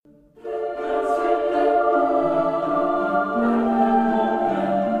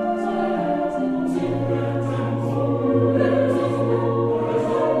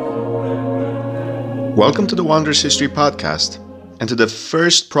Welcome to the Wanderers History Podcast, and to the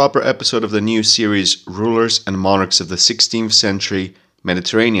first proper episode of the new series, Rulers and Monarchs of the 16th Century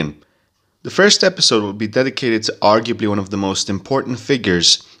Mediterranean. The first episode will be dedicated to arguably one of the most important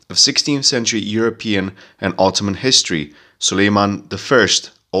figures of 16th century European and Ottoman history, Suleiman I,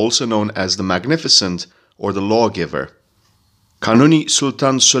 also known as the Magnificent or the Lawgiver. Kanuni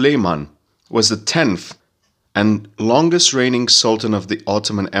Sultan Suleiman was the 10th and longest reigning Sultan of the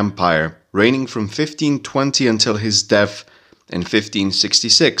Ottoman Empire, reigning from 1520 until his death in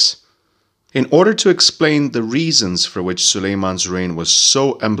 1566. In order to explain the reasons for which Suleiman's reign was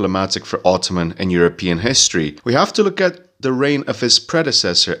so emblematic for Ottoman and European history, we have to look at the reign of his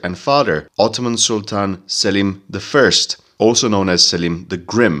predecessor and father, Ottoman Sultan Selim I, also known as Selim the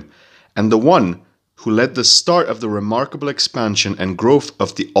Grim, and the one who led the start of the remarkable expansion and growth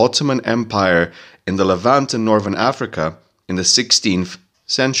of the Ottoman Empire in the Levant and Northern Africa in the 16th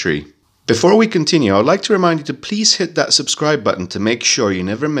century. Before we continue, I would like to remind you to please hit that subscribe button to make sure you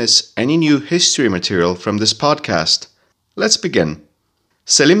never miss any new history material from this podcast. Let's begin.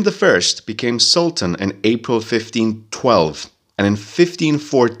 Selim I became Sultan in April 1512, and in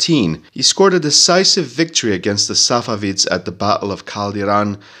 1514 he scored a decisive victory against the Safavids at the Battle of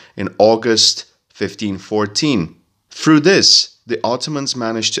Caldiran in August 1514. Through this, the Ottomans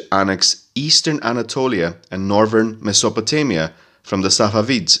managed to annex eastern Anatolia and northern Mesopotamia from the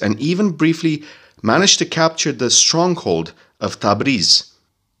Safavids, and even briefly managed to capture the stronghold of Tabriz.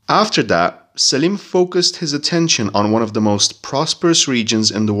 After that, Selim focused his attention on one of the most prosperous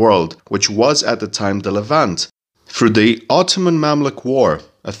regions in the world, which was at the time the Levant. Through the Ottoman-Mamluk War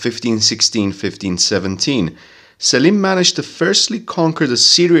of 1516-1517, Selim managed to firstly conquer the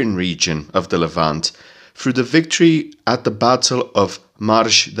Syrian region of the Levant through the victory at the Battle of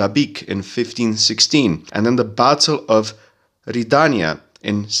Marj Dabik in 1516, and then the Battle of Ridania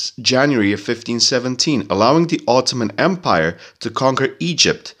in January of 1517, allowing the Ottoman Empire to conquer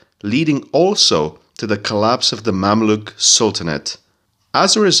Egypt, leading also to the collapse of the Mamluk Sultanate.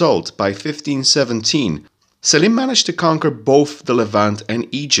 As a result, by 1517, Selim managed to conquer both the Levant and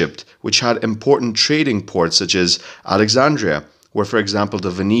Egypt, which had important trading ports such as Alexandria, where, for example,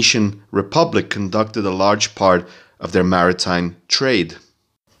 the Venetian Republic conducted a large part of their maritime trade.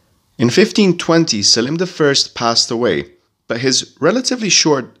 In 1520, Selim I passed away, but his relatively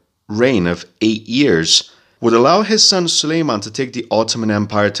short reign of 8 years would allow his son Suleiman to take the Ottoman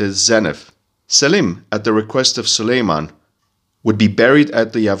Empire to its zenith. Selim, at the request of Suleiman, would be buried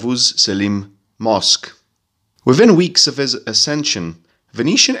at the Yavuz Selim Mosque. Within weeks of his ascension,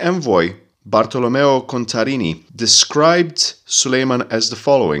 Venetian envoy Bartolomeo Contarini described Suleiman as the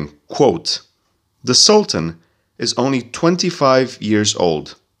following, quote, "The Sultan is only 25 years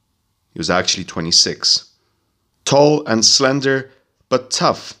old." He was actually 26. "Tall and slender, but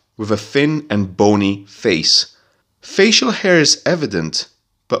tough, with a thin and bony face. Facial hair is evident,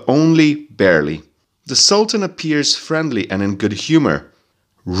 but only barely. The Sultan appears friendly and in good humor.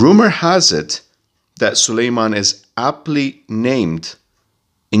 Rumor has it that Suleiman is aptly named,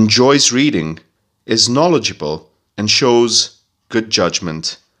 enjoys reading, is knowledgeable, and shows good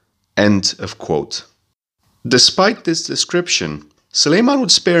judgment." End of quote. Despite this description, Suleiman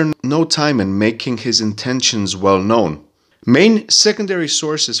would spare no time in making his intentions well known. Main secondary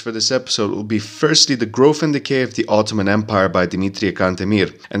sources for this episode will be firstly the Growth and Decay of the Ottoman Empire by Dimitrie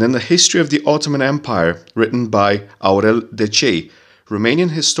Cantemir, and then the History of the Ottoman Empire written by Aurel Decay, Romanian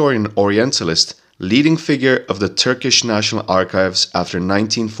historian and Orientalist, leading figure of the Turkish National Archives after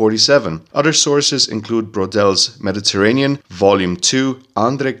 1947. Other sources include Brodel's Mediterranean, Volume 2,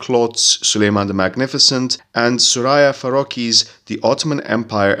 André Klot's Suleiman the Magnificent, and Suraya Farokhi's The Ottoman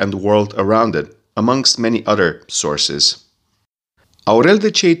Empire and the World Around It, amongst many other sources. Aurel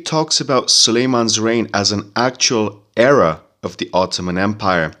Decay talks about Suleiman's reign as an actual era of the Ottoman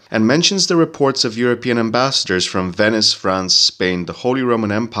Empire, and mentions the reports of European ambassadors from Venice, France, Spain, the Holy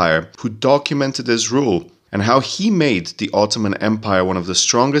Roman Empire, who documented his rule, and how he made the Ottoman Empire one of the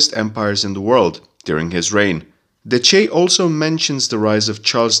strongest empires in the world during his reign. Decay also mentions the rise of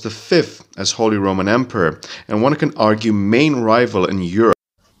Charles V as Holy Roman Emperor, and one can argue main rival in Europe.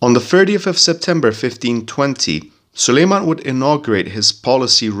 On the 30th of September 1520, Suleiman would inaugurate his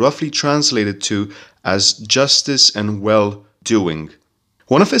policy roughly translated to as justice and well-doing.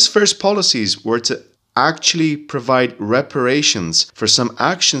 One of his first policies were to actually provide reparations for some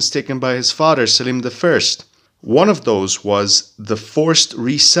actions taken by his father Selim I. One of those was the forced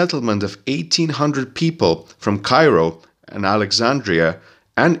resettlement of 1,800 people from Cairo and Alexandria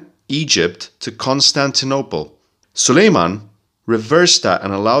and Egypt to Constantinople. Suleiman reversed that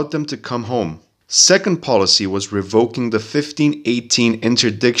and allowed them to come home. Second policy was revoking the 1518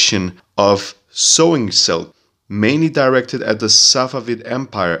 interdiction of sewing silk, mainly directed at the Safavid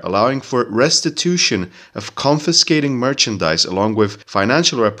Empire, allowing for restitution of confiscating merchandise along with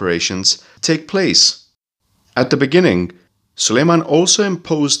financial reparations take place. At the beginning, Suleiman also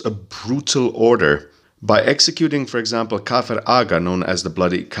imposed a brutal order by executing, for example, Kafir Aga, known as the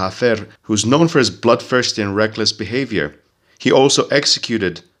Bloody Kafir, who's known for his bloodthirsty and reckless behavior. He also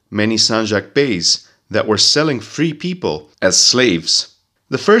executed many Sanjak Beys that were selling free people as slaves.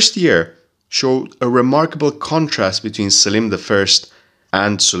 The first year showed a remarkable contrast between Selim I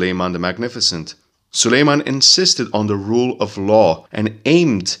and Suleiman the Magnificent. Suleiman insisted on the rule of law and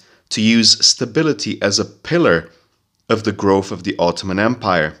aimed to use stability as a pillar of the growth of the Ottoman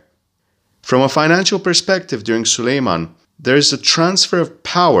Empire. From a financial perspective during Suleiman, there is a transfer of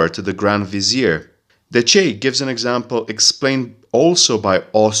power to the Grand Vizier. Decay gives an example explained also by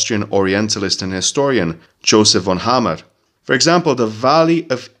Austrian Orientalist and historian Joseph von Hammer. For example, the Valley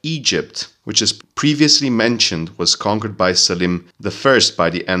of Egypt, which is previously mentioned, was conquered by Selim I by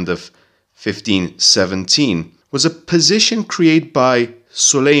the end of 1517, was a position created by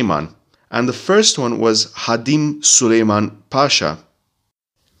Suleiman, and the first one was Hadim Suleiman Pasha.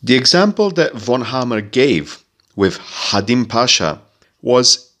 The example that von Hammer gave with Hadim Pasha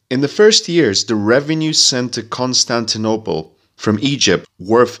was, in the first years, the revenue sent to Constantinople from Egypt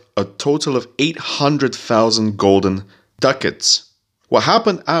worth a total of 800,000 golden ducats. What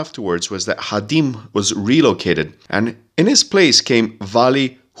happened afterwards was that Hadim was relocated, and in his place came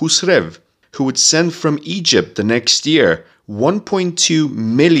Vali Husrev, who would send from Egypt the next year 1.2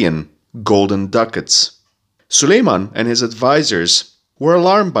 million golden ducats. Suleiman and his advisors were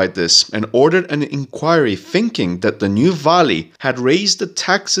alarmed by this and ordered an inquiry, thinking that the new Vali had raised the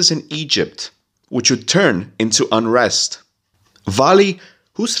taxes in Egypt, which would turn into unrest. Vali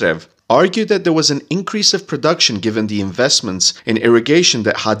Husrev argued that there was an increase of production given the investments in irrigation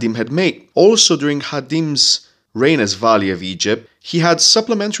that Hadim had made. Also, during Hadim's reign as Vali of Egypt, he had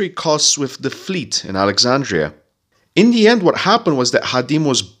supplementary costs with the fleet in Alexandria. In the end, what happened was that Hadim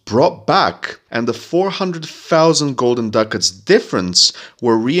was brought back, and the 400,000 golden ducats difference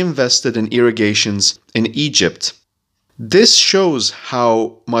were reinvested in irrigations in Egypt. This shows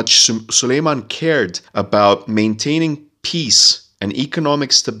how much Suleiman cared about maintaining peace and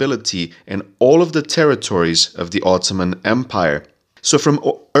economic stability in all of the territories of the Ottoman Empire. So from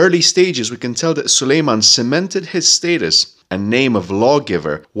early stages, we can tell that Suleiman cemented his status and name of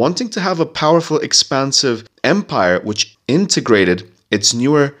lawgiver, wanting to have a powerful, expansive empire which integrated its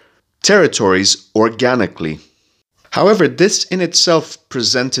newer territories organically. However, this in itself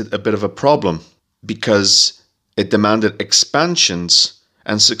presented a bit of a problem because it demanded expansions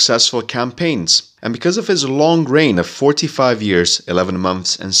and successful campaigns. And because of his long reign of 45 years, 11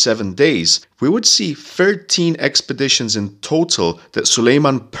 months and 7 days, we would see 13 expeditions in total that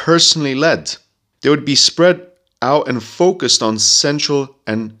Suleiman personally led. They would be spread out and focused on Central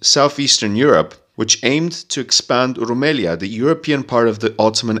and Southeastern Europe, which aimed to expand Rumelia, the European part of the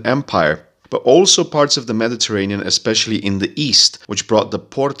Ottoman Empire, but also parts of the Mediterranean, especially in the east, which brought the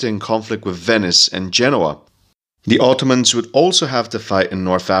Porte in conflict with Venice and Genoa. The Ottomans would also have to fight in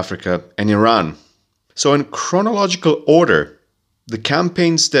North Africa and Iran. So in chronological order, the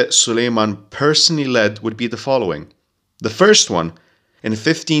campaigns that Suleiman personally led would be the following. The first one, in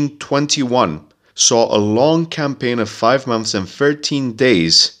 1521, saw a long campaign of 5 months and 13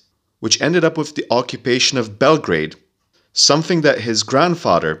 days, which ended up with the occupation of Belgrade, something that his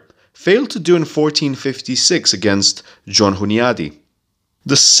grandfather failed to do in 1456 against John Hunyadi.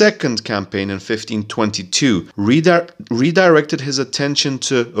 The second campaign in 1522 redirected his attention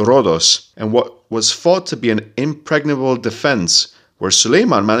to Rhodos and what was thought to be an impregnable defense, where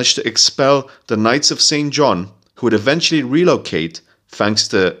Suleiman managed to expel the Knights of St. John, who would eventually relocate, thanks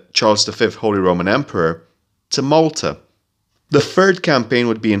to Charles V, Holy Roman Emperor, to Malta. The third campaign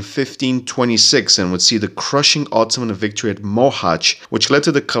would be in 1526 and would see the crushing Ottoman victory at Mohacs, which led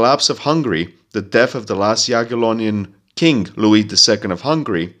to the collapse of Hungary, the death of the last Jagiellonian King Louis II of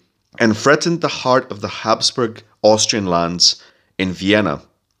Hungary, and threatened the heart of the Habsburg Austrian lands in Vienna.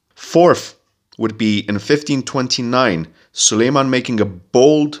 Fourth would be in 1529, Suleiman making a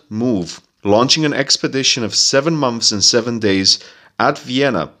bold move, launching an expedition of 7 months and 7 days at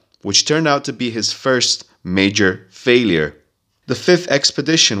Vienna, which turned out to be his first major failure. The fifth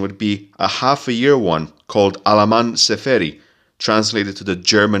expedition would be a half-a-year one called Alaman Seferi, translated to the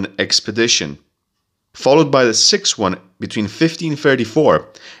German expedition, followed by the sixth one between 1534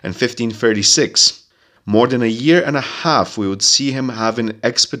 and 1536. More than a year and a half, we would see him have an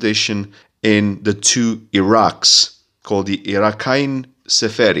expedition in the two Iraqs, called the Iraqain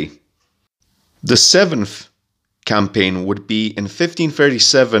Seferi. The seventh campaign would be in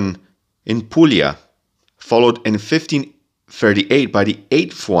 1537 in Puglia, followed in 1538 by the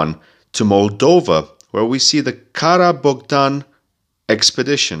 8th one to Moldova, where we see the Kara-Bogdan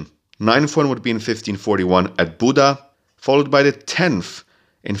expedition. 9th one would be in 1541 at Buda, followed by the 10th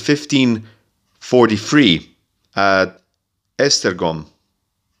in 1543 at Esztergom.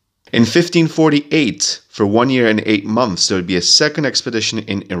 In 1548, for 1 year and 8 months, there would be a second expedition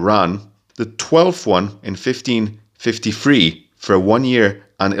in Iran. The 12th one in 1553 for 1 year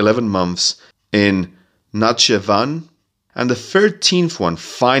and 11 months in Natschivan. And the 13th one,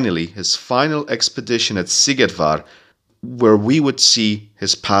 finally, his final expedition at Sigetvar, where we would see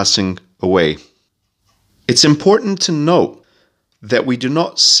his passing away. It's important to note that we do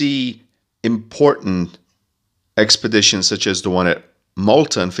not see important expeditions such as the one at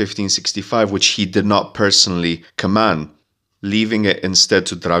Malta in 1565, which he did not personally command, leaving it instead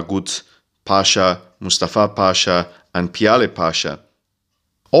to Dragut Pasha, Mustafa Pasha, and Piale Pasha.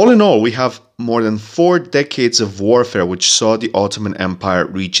 All in all, we have more than 4 decades of warfare which saw the Ottoman Empire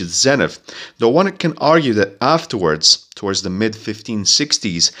reach its zenith, though one can argue that afterwards, towards the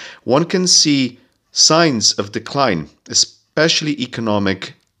mid-1560s, one can see signs of decline, especially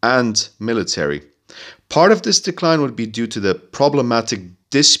economic and military. Part of this decline would be due to the problematic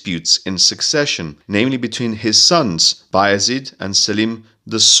disputes in succession, namely between his sons, Bayezid and Selim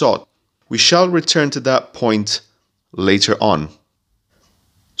the Sot. We shall return to that point later on.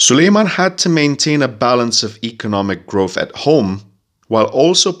 Suleiman had to maintain a balance of economic growth at home, while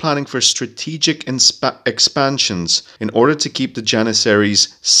also planning for strategic expansions in order to keep the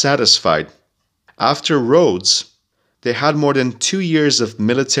Janissaries satisfied. After Rhodes, they had more than 2 years of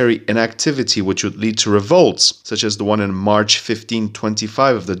military inactivity, which would lead to revolts, such as the one in March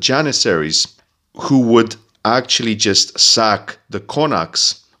 1525 of the Janissaries, who would actually just sack the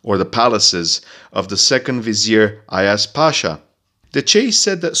konaks, or the palaces, of the second vizier Ayas Pasha. The Chase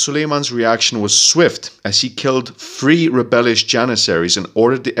said that Suleiman's reaction was swift, as he killed 3 rebellious Janissaries and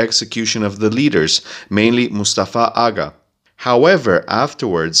ordered the execution of the leaders, mainly Mustafa Aga. However,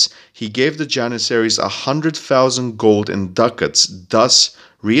 afterwards, he gave the Janissaries 100,000 gold in ducats, thus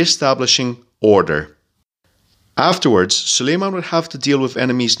re-establishing order. Afterwards, Suleiman would have to deal with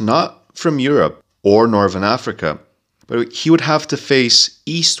enemies not from Europe or Northern Africa, but he would have to face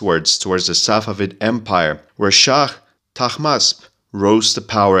eastwards towards the Safavid Empire, where Shah Tahmasp rose to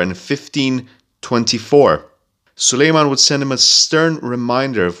power in 1524. Suleiman would send him a stern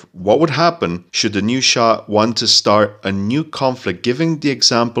reminder of what would happen should the new Shah want to start a new conflict, giving the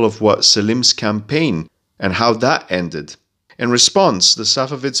example of what Selim's campaign and how that ended. In response, the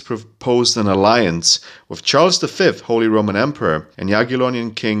Safavids proposed an alliance with Charles V, Holy Roman Emperor, and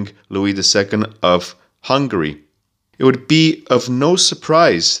Jagiellonian King Louis II of Hungary. It would be of no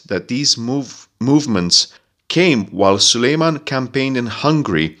surprise that these movements came while Suleiman campaigned in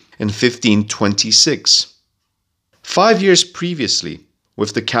Hungary in 1526. 5 years previously,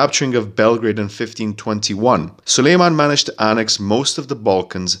 with the capturing of Belgrade in 1521, Suleiman managed to annex most of the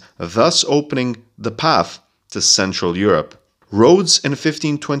Balkans, thus opening the path to Central Europe. Rhodes in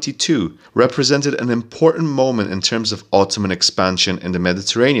 1522 represented an important moment in terms of Ottoman expansion in the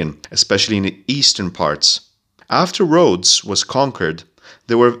Mediterranean, especially in the eastern parts. After Rhodes was conquered,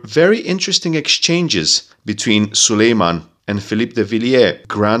 there were very interesting exchanges between Suleiman and Philippe de Villiers,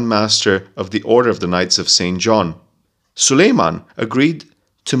 Grand Master of the Order of the Knights of St. John. Suleiman agreed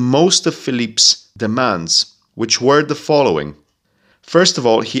to most of Philippe's demands, which were the following. First of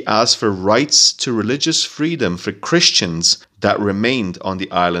all, he asked for rights to religious freedom for Christians that remained on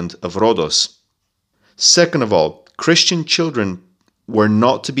the island of Rhodos. Second of all, Christian children were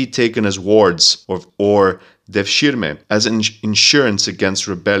not to be taken as wards or devshirme, as insurance against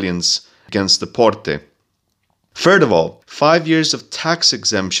rebellions against the Porte. Third of all, 5 years of tax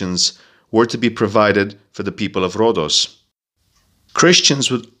exemptions were to be provided for the people of Rhodos.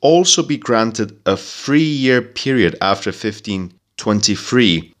 Christians would also be granted a 3-year period after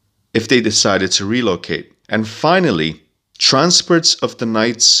 1523 if they decided to relocate. And finally, transports of the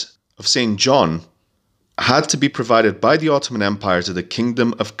Knights of St. John had to be provided by the Ottoman Empire to the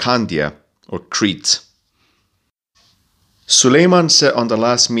Kingdom of Candia, or Crete. Suleiman said on the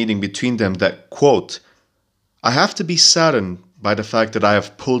last meeting between them that, quote, "I have to be saddened by the fact that I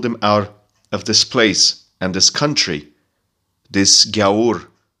have pulled him out of this place and this country, this Gyaur,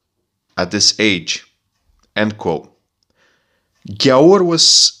 at this age," end quote. Gyaur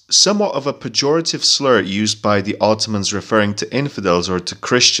was somewhat of a pejorative slur used by the Ottomans referring to infidels or to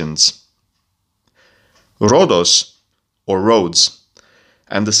Christians. Rhodos, or Rhodes,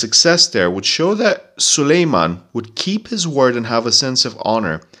 and the success there would show that Suleiman would keep his word and have a sense of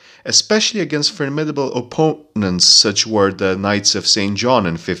honor, especially against formidable opponents such were the Knights of St. John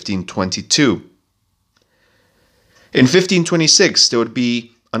in 1522. In 1526, there would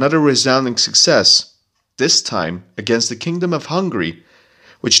be another resounding success, this time against the Kingdom of Hungary,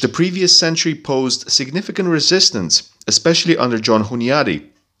 which the previous century posed significant resistance, especially under John Hunyadi.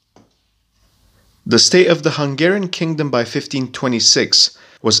 The state of the Hungarian kingdom by 1526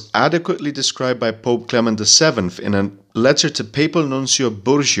 was adequately described by Pope Clement VII in a letter to Papal Nuncio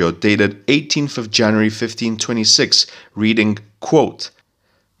Burgio dated 18th of January 1526, reading, quote,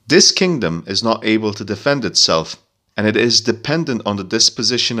 "This kingdom is not able to defend itself, and it is dependent on the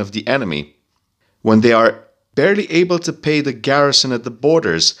disposition of the enemy. When they are barely able to pay the garrison at the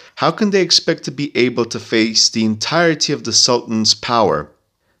borders, how can they expect to be able to face the entirety of the Sultan's power?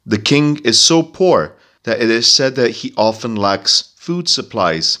 The king is so poor that it is said that he often lacks food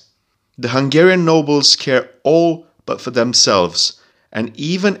supplies. The Hungarian nobles care all but for themselves, and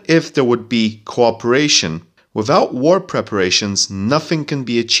even if there would be cooperation, without war preparations nothing can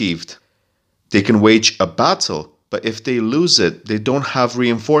be achieved. They can wage a battle, but if they lose it, they don't have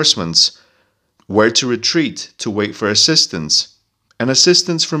reinforcements. Where to retreat to wait for assistance? And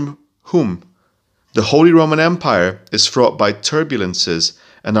assistance from whom? The Holy Roman Empire is fraught by turbulences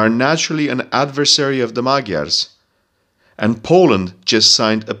and are naturally an adversary of the Magyars. And Poland just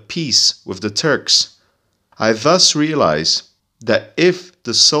signed a peace with the Turks. I thus realize that if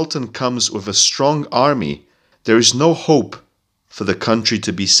the Sultan comes with a strong army, there is no hope for the country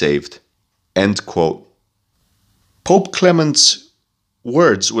to be saved." End quote. Pope Clement's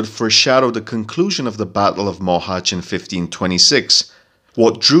words would foreshadow the conclusion of the Battle of Mohacs in 1526.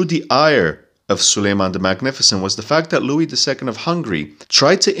 What drew the ire of Suleiman the Magnificent was the fact that Louis II of Hungary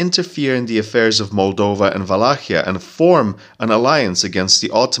tried to interfere in the affairs of Moldova and Wallachia and form an alliance against the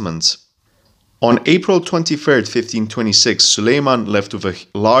Ottomans. On April 23, 1526, Suleiman left with a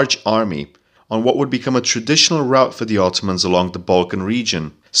large army on what would become a traditional route for the Ottomans along the Balkan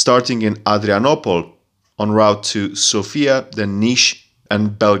region, starting in Adrianople, en route to Sofia, then Niš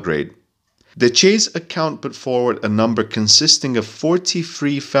and Belgrade. The Chase account put forward a number consisting of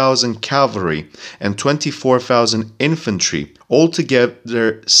 43,000 cavalry and 24,000 infantry,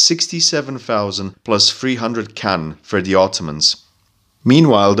 altogether 67,000 plus 300 cannon for the Ottomans.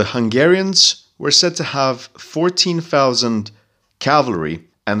 Meanwhile, the Hungarians were said to have 14,000 cavalry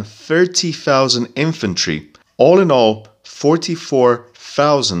and 30,000 infantry, all in all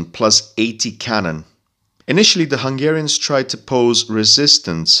 44,000 plus 80 cannon. Initially, the Hungarians tried to pose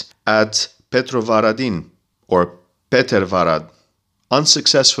resistance at Petrovaradin, or Petervarad,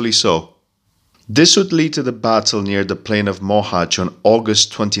 unsuccessfully so. This would lead to the battle near the plain of Mohacs on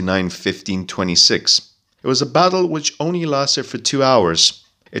August 29, 1526. It was a battle which only lasted for 2 hours.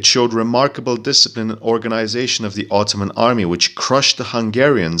 It showed remarkable discipline and organization of the Ottoman army, which crushed the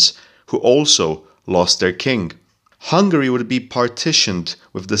Hungarians, who also lost their king. Hungary would be partitioned,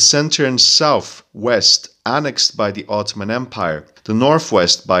 with the center and south-west annexed by the Ottoman Empire, the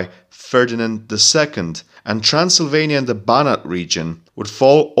northwest by Ferdinand II, and Transylvania and the Banat region would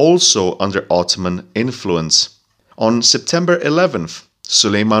fall also under Ottoman influence. On September 11th,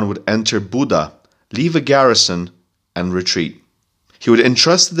 Suleiman would enter Buda, leave a garrison, and retreat. He would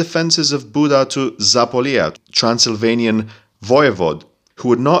entrust the defenses of Buda to Zapolia, Transylvanian voivode, who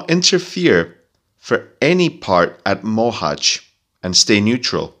would not interfere for any part at Mohacs and stay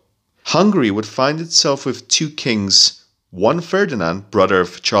neutral. Hungary would find itself with two kings, one Ferdinand, brother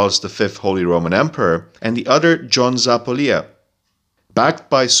of Charles V, Holy Roman Emperor, and the other John Zapolia, backed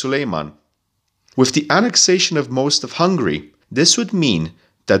by Suleiman. With the annexation of most of Hungary, this would mean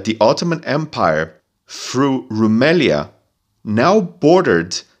that the Ottoman Empire, through Rumelia, now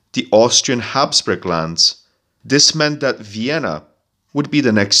bordered the Austrian Habsburg lands. This meant that Vienna would be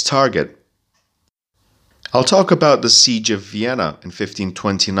the next target. I'll talk about the Siege of Vienna in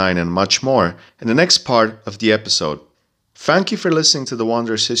 1529 and much more in the next part of the episode. Thank you for listening to the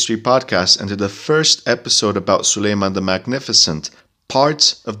Wanderer's History Podcast and to the first episode about Suleiman the Magnificent,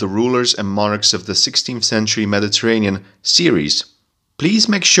 part of the Rulers and Monarchs of the 16th Century Mediterranean series. Please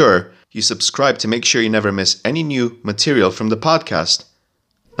make sure you subscribe to make sure you never miss any new material from the podcast.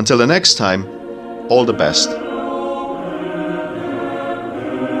 Until the next time, all the best.